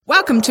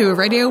Welcome to a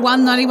Radio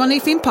 191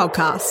 FM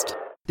podcast.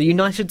 The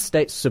United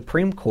States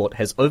Supreme Court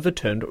has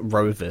overturned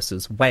Roe v.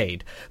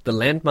 Wade, the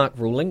landmark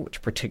ruling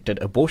which protected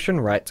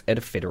abortion rights at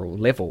a federal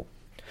level.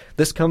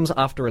 This comes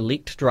after a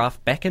leaked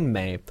draft back in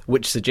May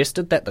which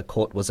suggested that the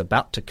court was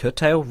about to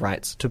curtail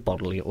rights to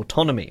bodily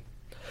autonomy.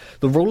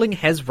 The ruling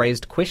has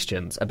raised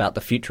questions about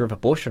the future of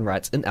abortion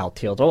rights in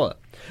Aotearoa,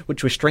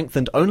 which were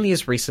strengthened only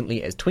as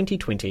recently as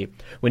 2020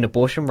 when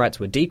abortion rights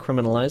were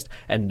decriminalised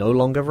and no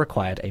longer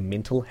required a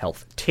mental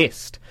health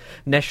test.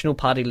 National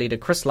Party leader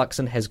Chris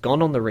Luxon has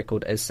gone on the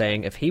record as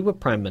saying if he were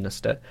Prime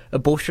Minister,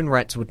 abortion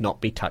rights would not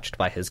be touched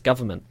by his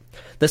government.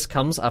 This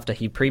comes after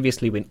he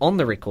previously went on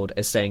the record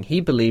as saying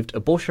he believed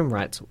abortion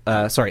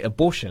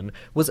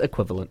was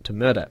equivalent to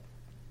murder.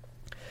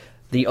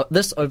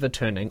 This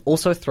overturning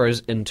also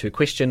throws into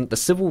question the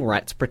civil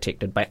rights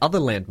protected by other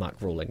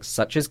landmark rulings,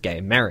 such as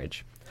gay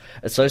marriage.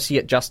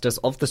 Associate Justice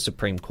of the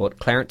Supreme Court,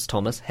 Clarence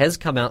Thomas, has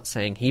come out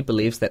saying he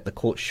believes that the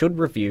court should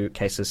review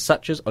cases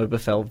such as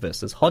Obergefell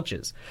versus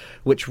Hodges,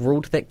 which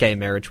ruled that gay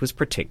marriage was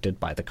protected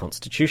by the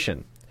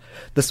Constitution.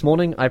 This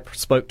morning I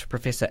spoke to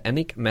Professor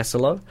Anik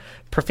Masilo,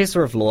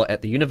 Professor of Law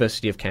at the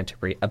University of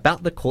Canterbury,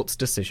 about the court's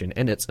decision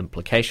and its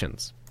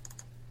implications.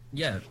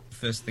 Yeah,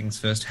 first things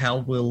first, how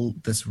will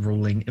this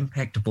ruling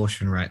impact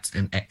abortion rights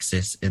and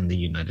access in the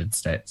United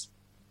States?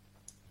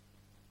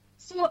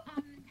 So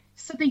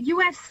the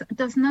US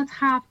does not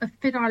have a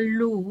federal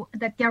law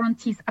that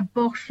guarantees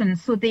abortion.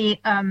 So the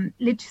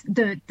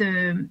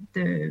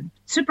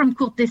Supreme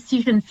Court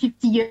decision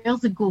 50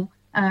 years ago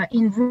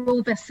in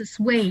Roe versus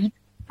Wade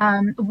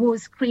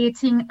was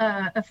creating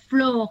a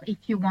floor, if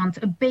you want,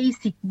 a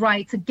basic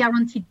right, a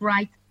guaranteed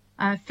right,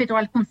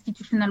 federal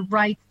constitutional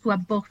right to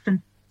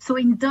abortion. So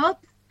in that,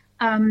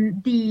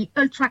 the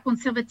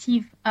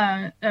ultra-conservative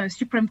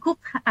Supreme Court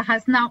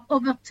has now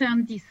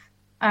overturned this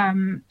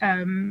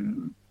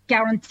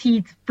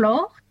guaranteed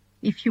floor,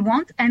 if you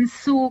want. And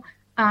so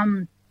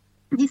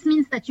this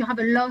means that you have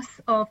a loss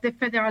of the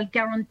federal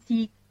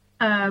guarantee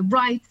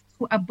right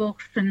to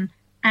abortion,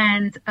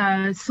 and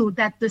so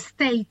that the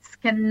states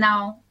can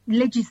now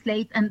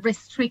legislate and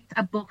restrict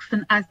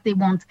abortion as they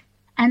want.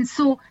 And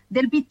so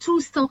there'll be two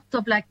sorts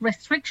of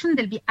restriction.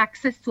 There'll be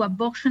access to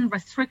abortion,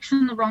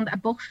 restriction around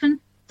abortion.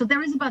 So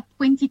there is about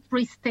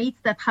 23 states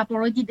that have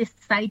already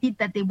decided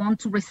that they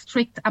want to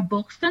restrict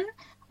abortion.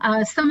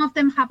 Some of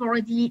them have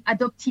already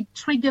adopted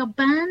trigger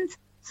bans.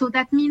 So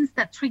that means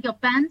that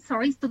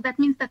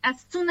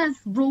as soon as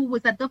Roe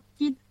was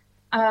adopted,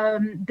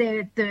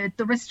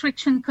 the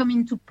restriction come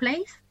into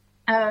place.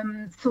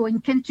 So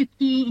in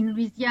Kentucky, in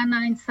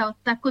Louisiana, in South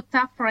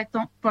Dakota,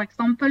 for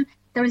example,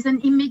 there is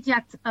an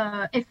immediate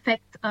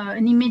effect,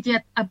 an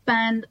immediate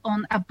ban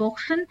on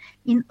abortion.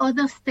 In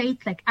other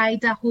states like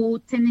Idaho,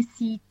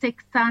 Tennessee,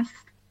 Texas,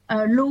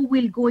 law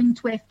will go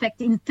into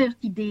effect in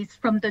 30 days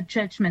from the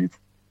judgment.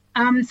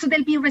 So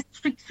there'll be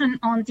restriction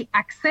on the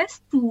access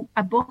to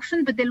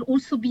abortion, but there'll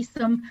also be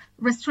some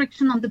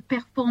restriction on the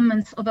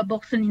performance of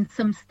abortion in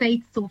some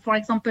states. So, for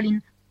example,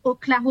 in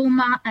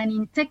Oklahoma and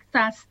in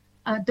Texas,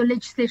 the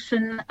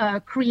legislation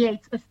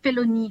creates a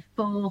felony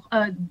for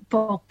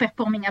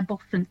performing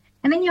abortion.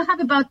 And then you have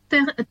about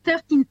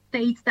 13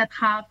 states that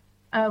have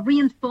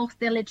reinforced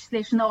their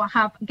legislation or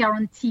have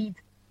guaranteed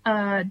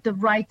the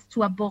right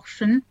to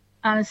abortion.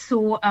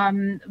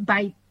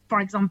 By, for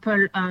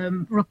example,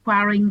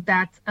 requiring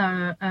that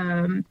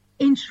health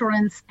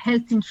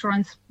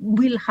insurance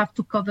will have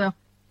to cover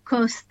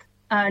costs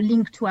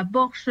linked to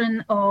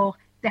abortion, or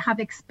they have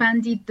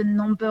expanded the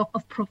number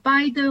of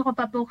providers of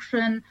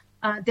abortion.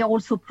 They're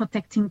also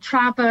protecting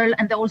travel,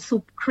 and they're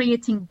also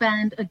creating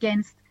bans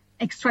against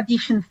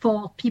extradition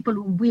for people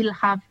who will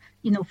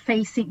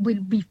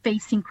be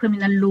facing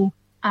criminal law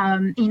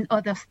in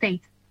other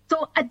states.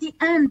 So at the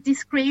end,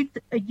 this creates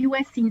a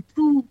US in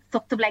two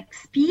sort of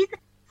speed.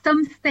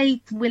 Some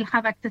states will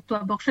have access to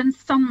abortion,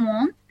 some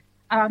won't,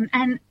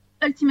 and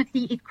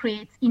ultimately it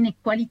creates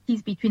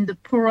inequalities between the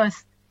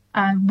poorest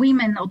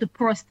women or the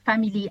poorest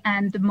family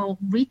and the more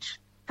rich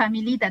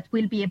family that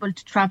will be able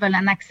to travel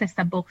and access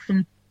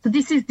abortion. So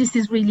this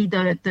is really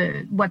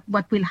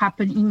what will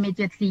happen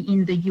immediately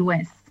in the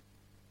US.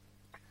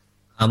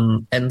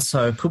 And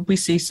so could we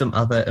see some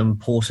other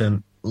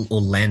important or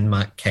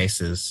landmark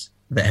cases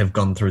that have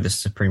gone through the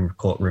Supreme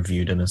Court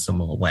reviewed in a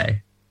similar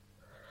way?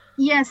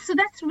 Yes, so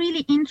that's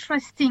really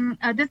interesting.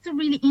 That's a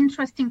really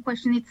interesting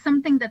question. It's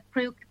something that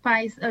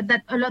preoccupies,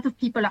 that a lot of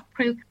people are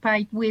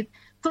preoccupied with.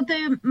 So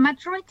the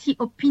majority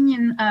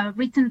opinion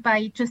written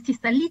by Justice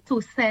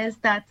Alito says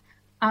that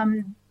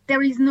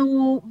there is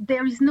no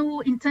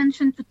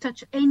intention to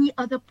touch any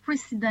other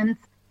precedent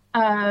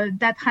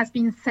that has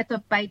been set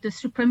up by the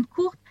Supreme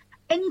Court.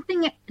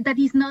 Anything that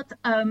is not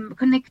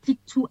connected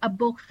to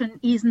abortion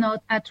is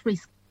not at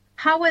risk.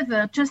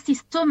 However,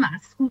 Justice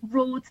Thomas, who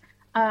wrote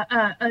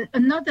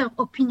another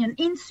opinion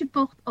in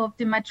support of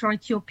the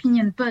majority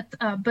opinion,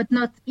 but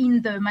not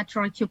in the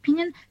majority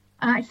opinion,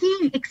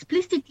 he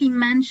explicitly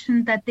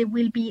mentioned that there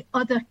will be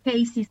other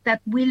cases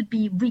that will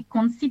be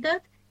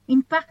reconsidered.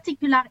 In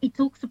particular, he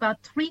talks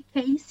about three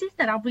cases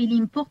that are really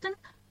important.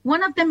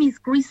 One of them is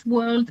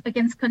Griswold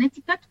against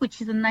Connecticut,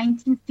 which is a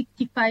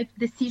 1965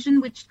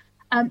 decision, which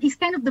is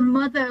kind of the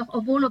mother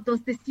of all of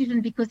those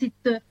decisions, because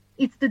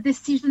it's the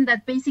decision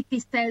that basically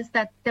says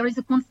that there is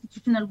a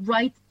constitutional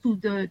right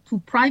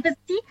to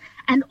privacy,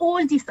 and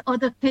all these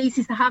other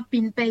cases have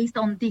been based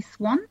on this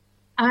one.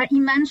 He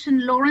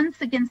mentioned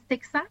Lawrence against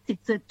Texas.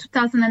 It's a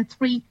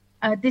 2003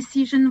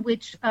 decision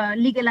which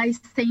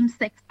legalized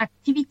same-sex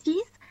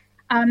activities.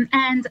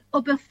 And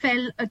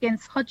Oberfell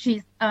against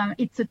Hodges,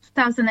 it's a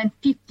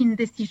 2015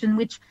 decision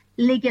which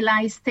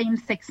legalized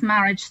same-sex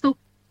marriage. So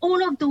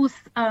all of those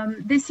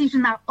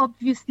decisions are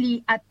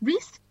obviously at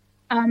risk,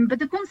 but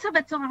the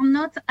conservatives are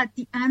not at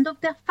the end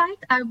of their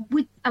fight. I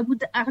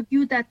would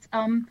argue that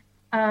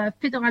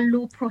federal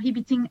law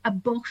prohibiting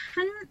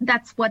abortion,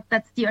 that's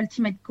the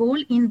ultimate goal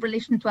in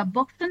relation to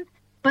abortion.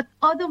 But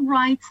other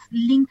rights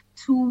linked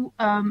to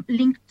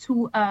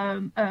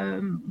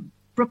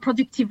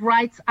reproductive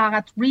rights are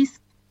at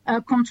risk.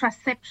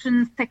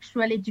 Contraception,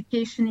 sexual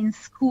education in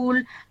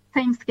school,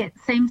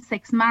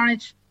 same-sex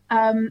marriage,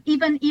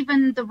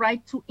 even the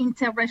right to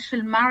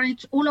interracial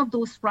marriage, all of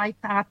those rights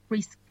are at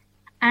risk.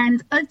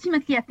 And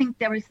ultimately, I think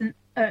there is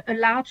a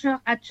larger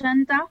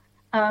agenda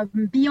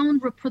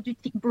beyond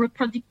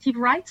reproductive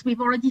rights.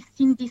 We've already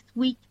seen this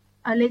week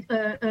a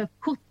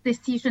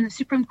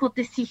Supreme Court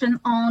decision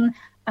on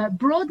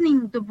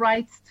broadening the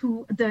rights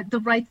to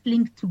the rights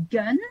linked to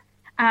gun,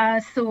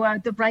 so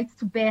the rights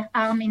to bear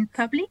arms in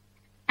public.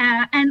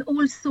 And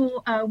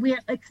also, we're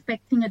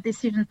expecting a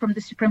decision from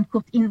the Supreme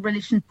Court in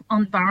relation to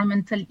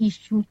environmental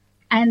issue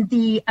and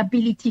the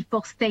ability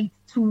for states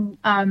to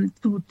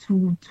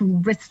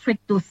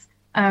restrict those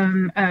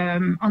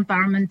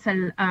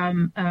environmental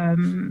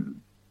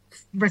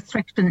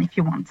restriction, if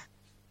you want.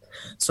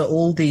 So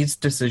all these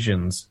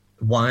decisions,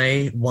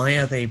 why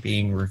are they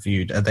being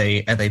reviewed? Are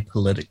they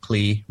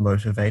politically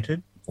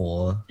motivated?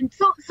 Or...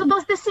 So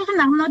those decisions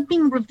are not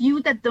being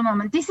reviewed at the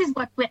moment. This is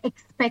what we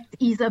expect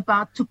is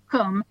about to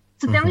come.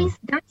 So there is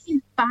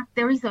in fact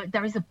there is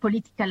a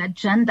political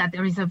agenda.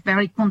 There is a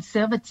very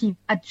conservative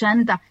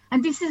agenda,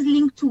 and this is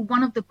linked to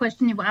one of the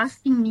questions you were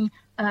asking me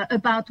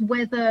about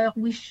whether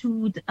we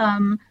should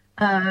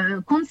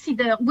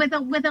consider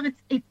whether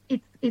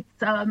it's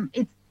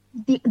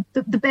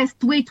the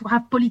best way to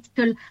have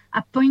political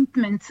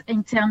appointments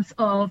in terms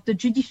of the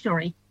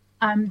judiciary.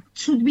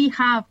 Should we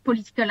have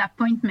political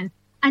appointments?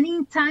 And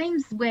in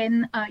times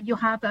when you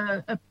have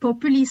a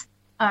populist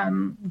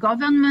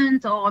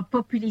government or a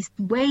populist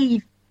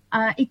wave,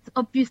 it's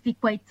obviously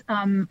quite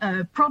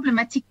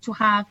problematic to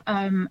have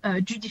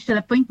judicial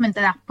appointments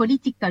that are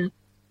political.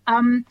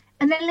 An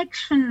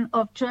election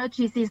of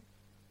judges is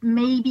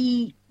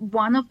maybe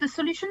one of the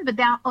solutions, but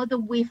there are other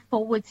ways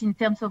forwards in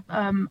terms of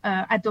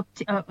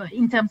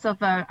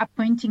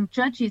appointing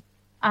judges.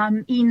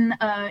 In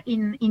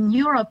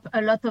Europe,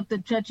 a lot of the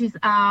judges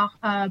are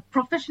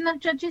professional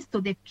judges, so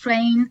they've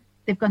trained,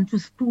 they've gone to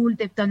school,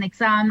 they've done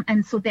exam,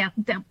 and so they're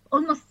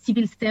almost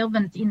civil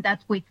servants in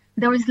that way.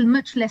 There is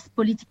much less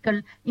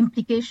political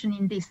implication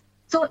in this.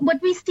 So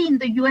what we see in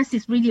the US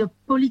is really a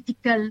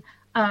political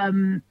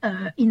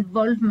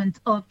involvement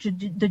of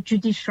the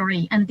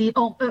judiciary, and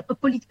a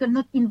political,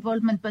 not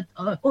involvement, but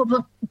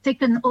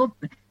taken over.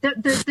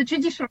 The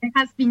judiciary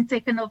has been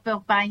taken over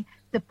by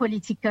the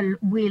political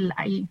will,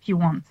 if you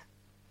want.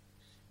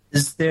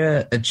 Is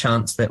there a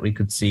chance that we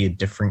could see a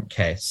different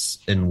case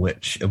in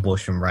which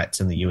abortion rights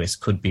in the US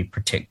could be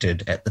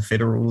protected at the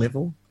federal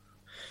level?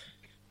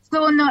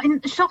 So no, in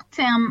the short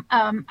term,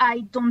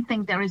 I don't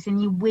think there is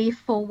any way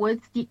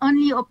forward. The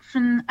only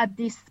option at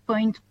this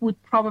point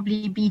would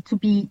probably be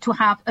to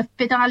have a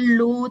federal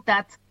law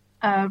that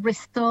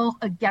restore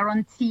a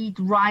guaranteed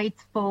right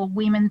for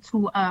women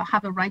to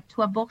have a right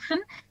to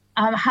abortion.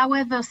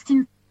 However,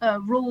 since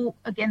Roe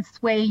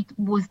against Wade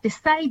was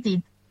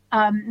decided,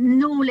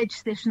 no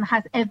legislation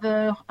has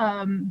ever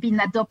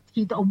been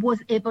adopted or was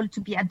able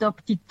to be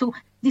adopted. So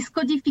this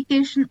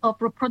codification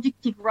of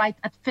reproductive rights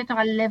at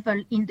federal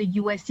level in the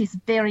US is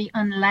very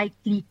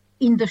unlikely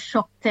in the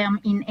short term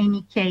in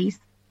any case.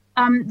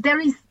 There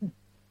is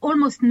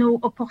almost no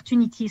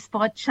opportunities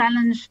for a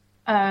challenge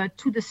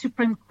to the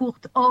Supreme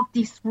Court of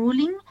this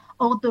ruling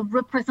or the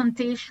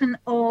representation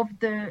of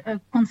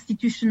the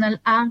constitutional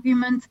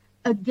argument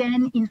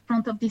again in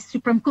front of the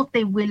Supreme Court.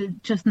 They will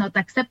just not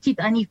accept it.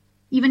 And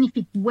even if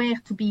it were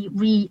to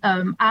be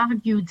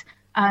argued,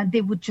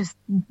 they would just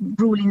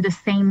rule in the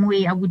same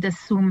way, I would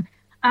assume.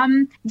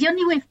 The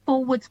only way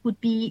forward would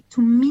be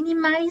to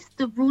minimize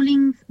the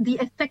rulings, the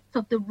effects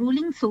of the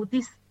ruling. So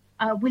this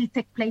will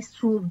take place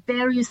through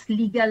various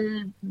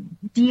legal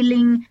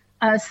dealing.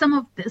 Some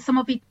of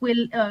it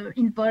will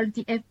involve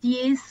the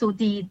FDA, so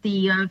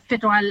the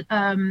federal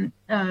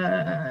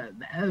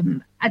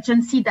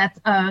agency that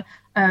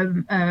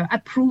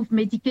approve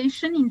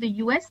medication in the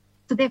US.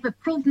 So they've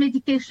approved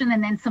medication,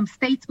 and then some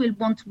states will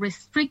want to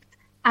restrict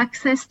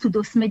access to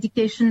those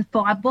medications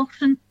for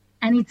abortion.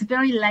 And it's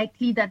very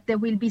likely that there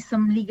will be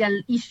some legal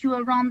issue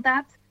around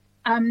that.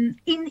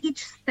 In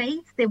each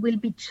state, there will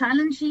be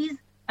challenges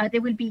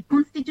There will be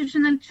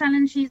constitutional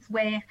challenges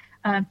where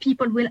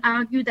people will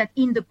argue that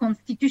in the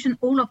Constitution,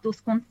 all of those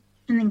constitutions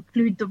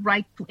include the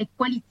right to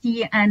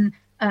equality and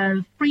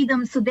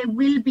freedom. So there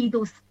will be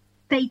those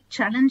state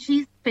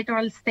challenges,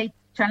 federal state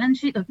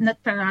challenges, not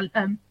federal,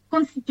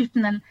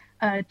 constitutional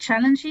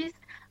challenges.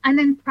 And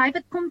then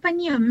private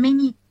company,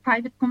 many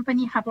private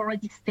companies have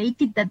already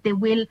stated that they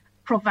will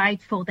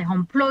provide for their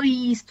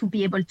employees to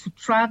be able to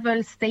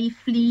travel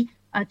safely,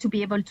 to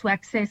be able to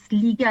access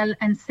legal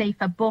and safe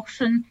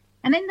abortion.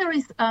 And then there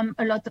is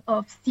a lot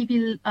of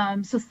civil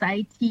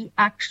society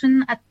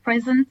action at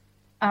present,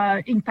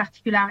 in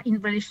particular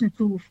in relation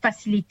to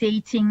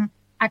facilitating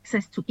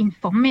access to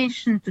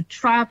information, to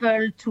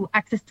travel, to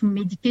access to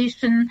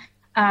medication,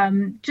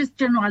 just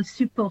general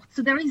support.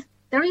 So there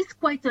is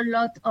quite a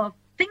lot of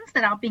things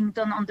that are being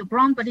done on the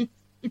ground, but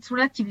it's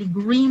relatively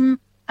grim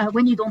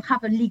when you don't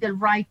have a legal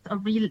right, a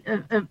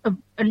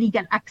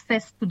legal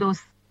access to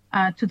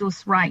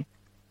those rights.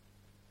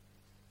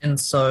 And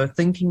so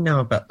thinking now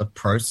about the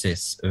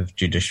process of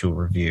judicial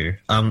review,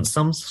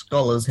 some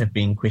scholars have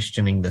been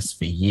questioning this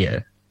for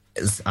years.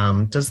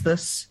 Does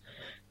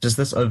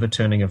this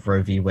overturning of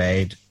Roe v.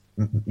 Wade,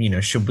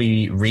 should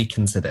we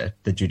reconsider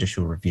the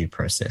judicial review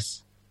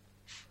process?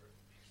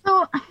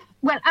 So,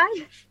 well,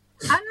 I'm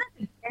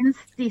not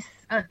against this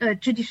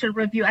judicial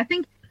review. I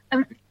think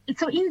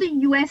so. In the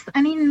U.S.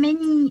 and in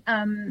many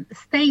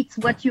states,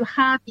 what you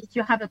have is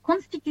you have a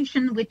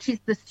constitution, which is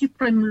the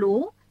supreme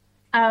law,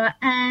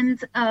 and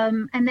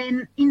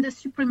then in the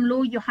supreme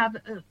law you have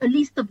a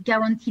list of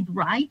guaranteed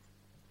rights.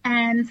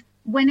 And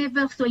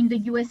whenever, so in the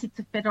U.S. it's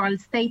a federal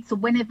state, so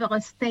whenever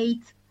a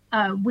state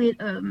will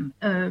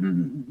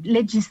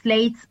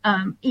legislate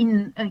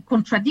in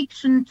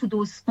contradiction to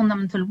those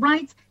fundamental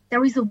rights,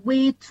 there is a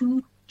way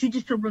to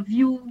judicial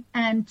review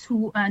and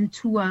to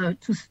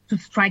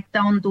strike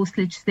down those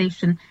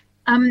legislation.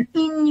 In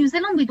New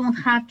Zealand, we don't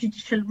have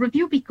judicial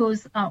review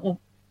because, or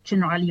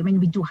generally,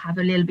 we do have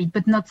a little bit,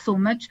 but not so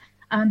much,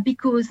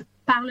 because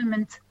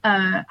Parliament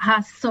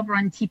has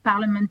sovereignty.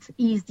 Parliament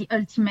is the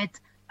ultimate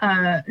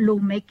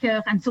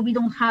lawmaker, and so we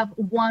don't have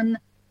one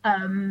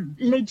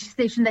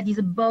legislation that is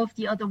above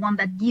the other one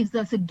that gives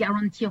us a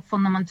guarantee of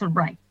fundamental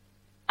rights.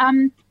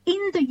 In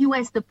the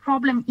US, the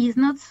problem is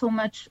not so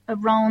much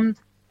around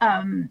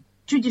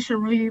judicial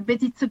review,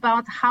 but it's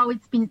about how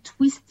it's been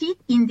twisted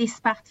in this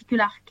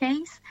particular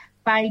case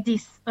by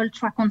this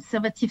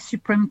ultra-conservative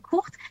Supreme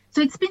Court.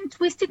 So it's been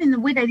twisted in a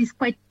way that is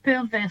quite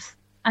perverse.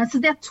 So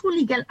there are two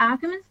legal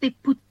arguments they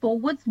put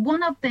forward.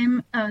 One of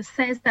them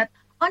says that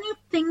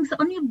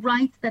only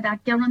rights that are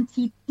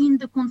guaranteed in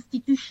the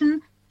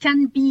Constitution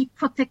can be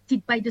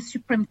protected by the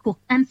Supreme Court.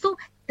 And so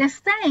they're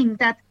saying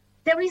that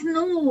there is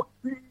no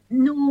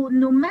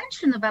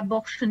mention of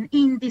abortion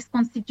in this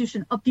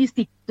Constitution.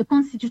 Obviously, the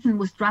Constitution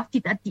was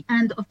drafted at the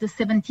end of the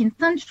 17th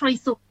century,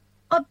 so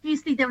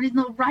obviously there is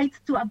no right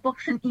to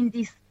abortion in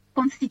this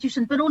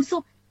Constitution. But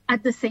also,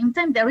 at the same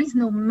time, there is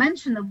no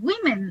mention of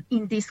women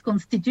in this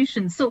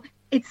Constitution. So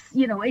it's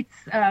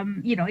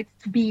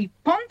to be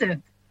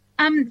pondered.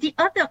 The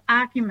other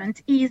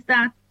argument is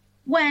that,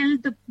 well,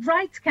 the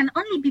rights can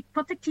only be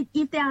protected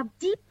if they are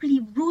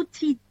deeply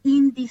rooted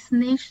in this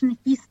nation's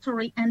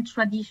history and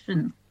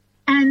tradition.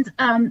 And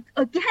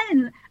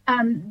again,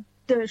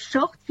 the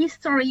short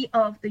history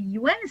of the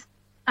U.S.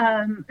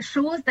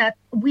 Shows that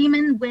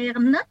women were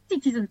not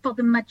citizens for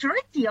the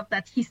majority of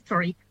that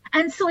history.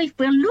 And so if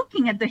we're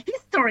looking at the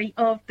history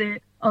of the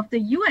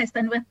U.S.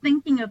 and we're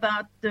thinking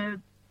about the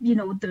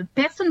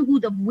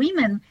personhood of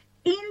women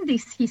in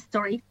this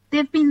history,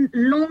 they've been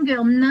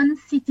longer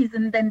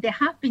non-citizen than they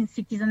have been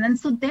citizen. And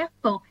so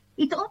therefore,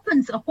 it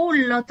opens a whole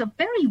lot of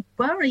very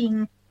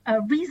worrying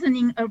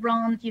reasoning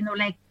around,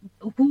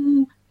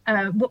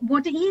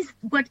 what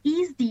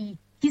is the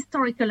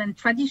historical and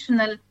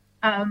traditional,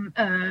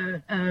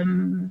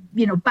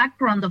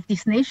 background of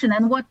this nation,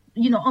 and what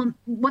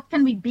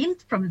can we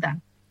build from that?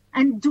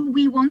 And do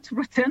we want to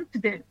return to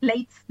the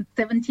late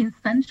 17th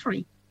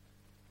century?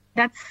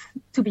 That's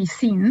to be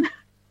seen.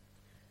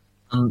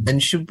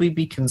 And should we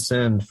be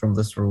concerned from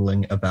this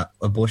ruling about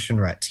abortion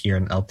rights here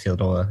in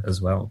Aotearoa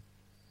as well?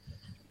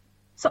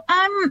 So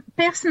I'm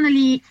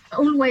personally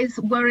always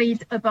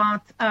worried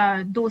about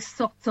those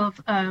sorts of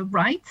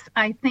rights.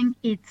 I think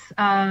it's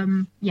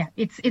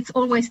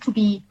always to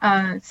be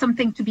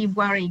something to be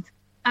worried.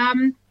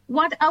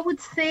 What I would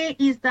say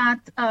is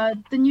that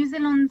the New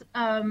Zealand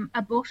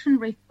abortion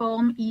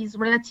reform is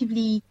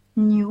relatively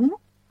new.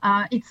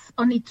 It's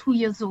only 2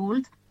 years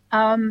old.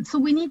 So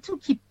we need to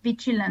keep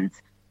vigilant.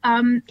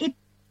 I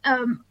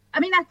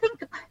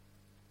think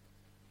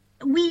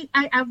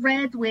I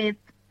read with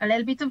a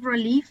little bit of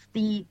relief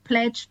the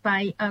pledge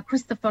by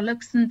Christopher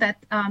Luxon that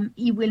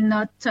he will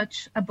not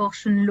touch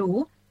abortion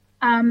law.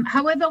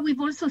 However, we've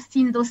also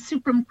seen those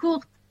Supreme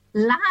Court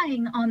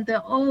lying on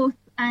the oath,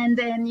 and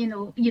then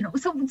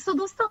so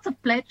those sorts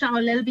of pledges are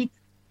a little bit,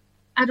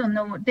 I don't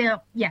know.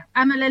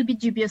 I'm a little bit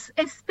dubious,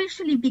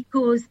 especially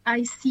because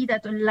I see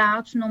that a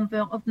large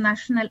number of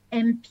national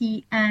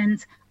MP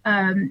and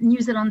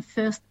New Zealand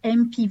First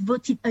MP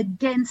voted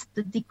against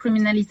the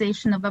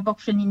decriminalisation of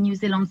abortion in New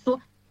Zealand.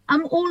 So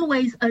I'm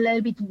always a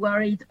little bit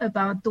worried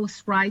about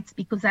those rights,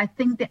 because I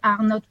think they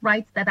are not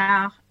rights that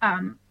are,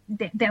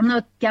 they're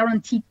not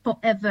guaranteed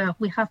forever.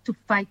 We have to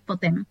fight for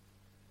them.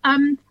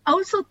 I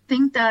also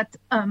think that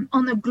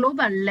on a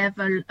global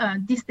level,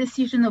 this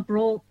decision of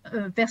Roe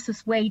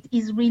versus Wade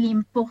is really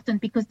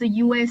important, because the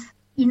US,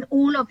 in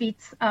all of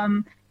its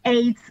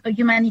aids,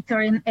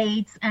 humanitarian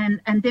aids and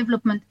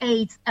development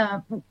aids,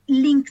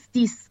 links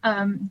this,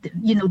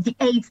 the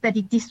aids that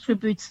it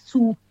distributes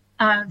to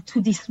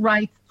this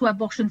right to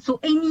abortion. So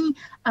any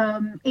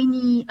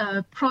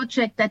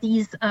project that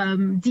is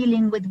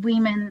dealing with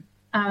women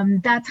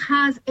that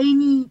has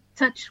any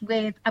touch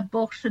with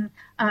abortion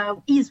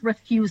is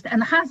refused,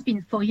 and has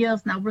been for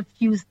years now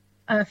refused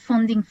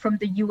funding from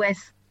the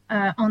US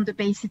on the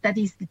basis that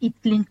it's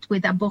linked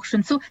with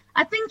abortion. So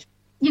I think,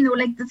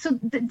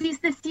 this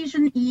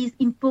decision is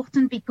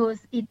important because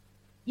it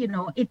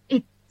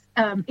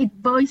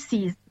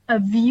voices a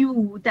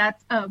view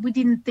that we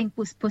didn't think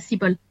was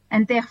possible,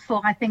 and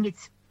therefore I think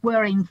it's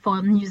worrying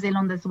for New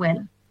Zealand as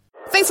well.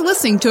 Thanks for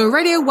listening to a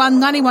Radio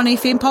 191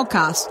 FM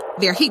podcast.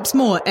 There are heaps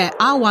more at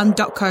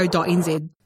r1.co.nz.